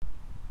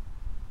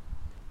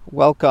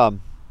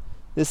Welcome.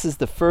 This is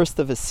the first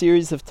of a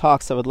series of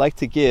talks I would like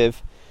to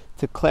give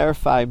to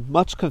clarify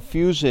much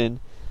confusion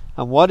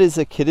on what is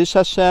a Kiddush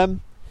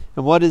Hashem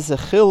and what is a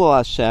Chilul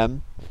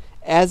Hashem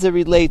as it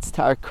relates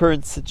to our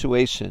current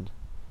situation.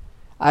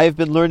 I have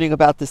been learning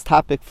about this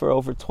topic for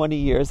over 20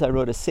 years. I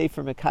wrote a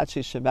Sefer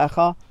Mekadshe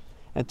Shemecha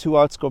and 2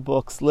 ArtScroll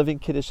books, Living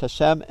Kiddush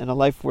Hashem and A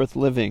Life Worth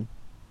Living.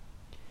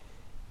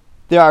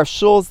 There are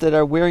shuls that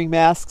are wearing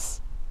masks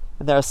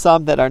and there are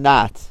some that are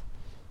not.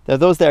 There are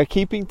those that are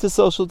keeping to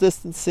social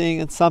distancing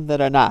and some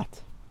that are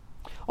not.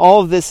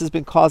 All of this has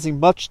been causing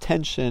much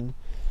tension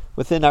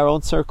within our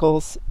own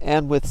circles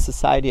and with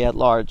society at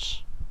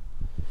large.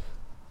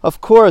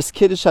 Of course,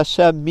 Kiddush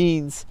Hashem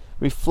means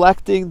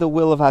reflecting the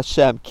will of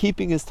Hashem,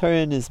 keeping His Torah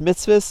and His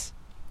mitzvahs,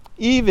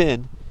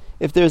 even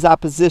if there's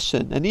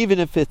opposition, and even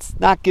if it's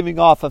not giving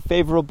off a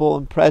favorable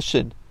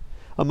impression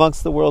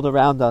amongst the world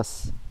around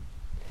us.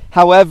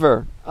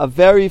 However, a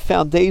very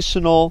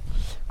foundational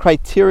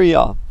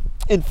criteria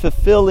in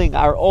fulfilling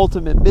our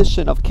ultimate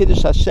mission of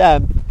Kiddush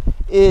Hashem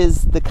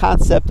is the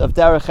concept of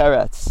Derech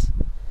Eretz.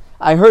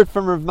 I heard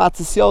from Rav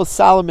Matisyahu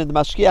Solomon, the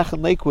Mashgiach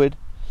in Lakewood,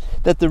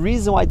 that the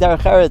reason why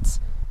Derech Eretz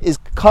is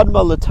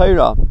Kadma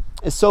LeTorah,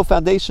 is so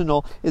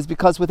foundational, is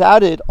because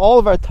without it, all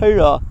of our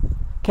Torah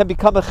can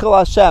become a Chil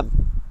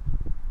Hashem.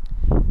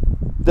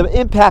 The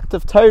impact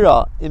of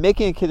Torah in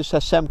making a Kiddush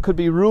Hashem could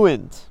be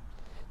ruined.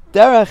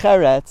 Derech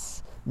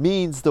Eretz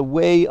means the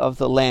way of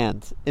the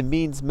land. It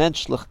means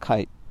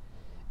Menschlichkeit.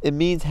 It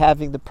means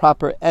having the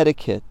proper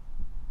etiquette.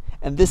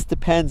 And this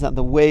depends on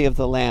the way of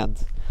the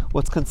land.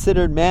 What's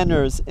considered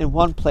manners in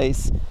one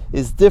place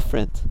is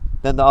different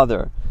than the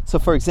other. So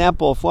for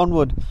example, if one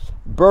would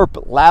burp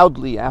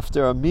loudly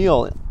after a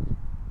meal,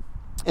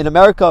 in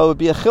America it would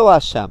be a Chil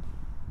Hashem.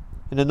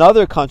 In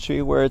another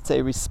country where it's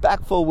a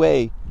respectful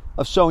way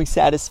of showing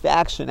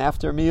satisfaction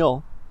after a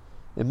meal,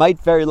 it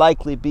might very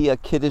likely be a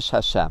Kiddush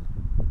Hashem.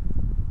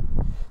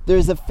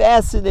 There's a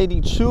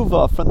fascinating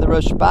tshuva from the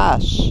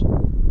Rashbash,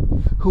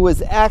 who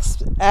was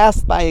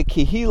asked by a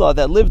kehila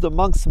that lived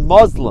amongst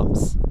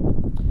Muslims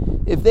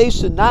if they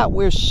should not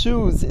wear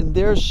shoes in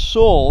their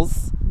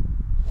shuls,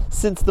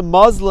 since the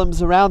Muslims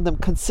around them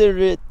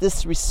considered it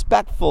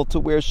disrespectful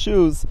to wear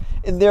shoes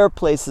in their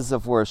places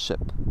of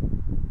worship.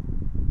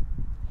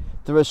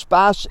 The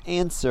Rashbash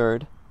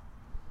answered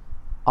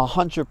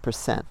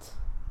 100%.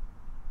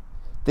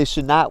 They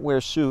should not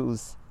wear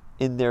shoes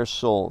in their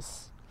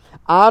shuls.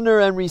 Honor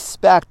and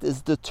respect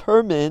is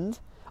determined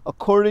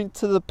according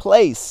to the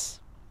place.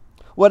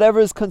 Whatever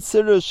is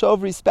considered a show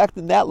of respect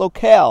in that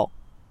locale.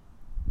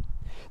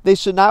 They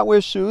should not wear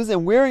shoes,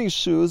 and wearing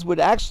shoes would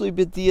actually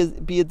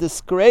be a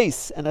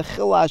disgrace and a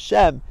Chil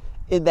Hashem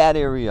in that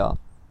area.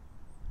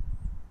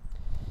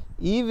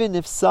 Even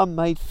if some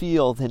might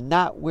feel that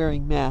not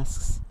wearing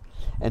masks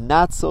and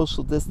not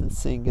social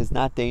distancing is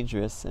not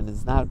dangerous and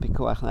is not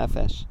pikuach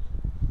nefesh,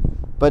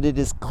 but it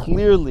is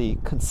clearly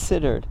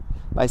considered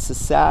by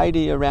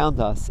society around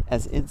us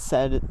as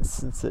insensitive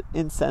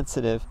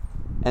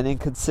and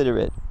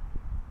inconsiderate.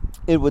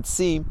 It would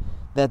seem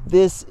that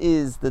this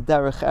is the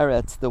Derech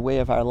Eretz, the way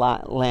of our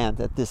land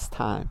at this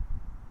time.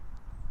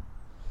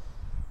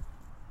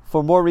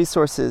 For more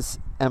resources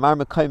and more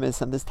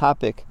mekaymes on this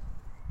topic,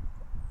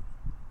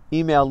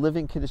 email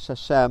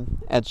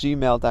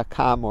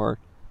livingkiddushhashem@gmail.com or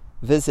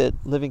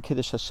visit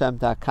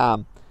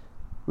livingkiddushhashem.com.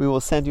 We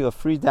will send you a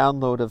free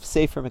download of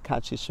Sefer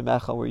Mekadshe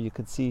Shemecha where you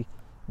can see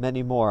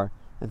many more.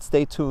 And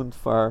stay tuned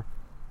for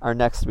our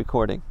next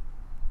recording.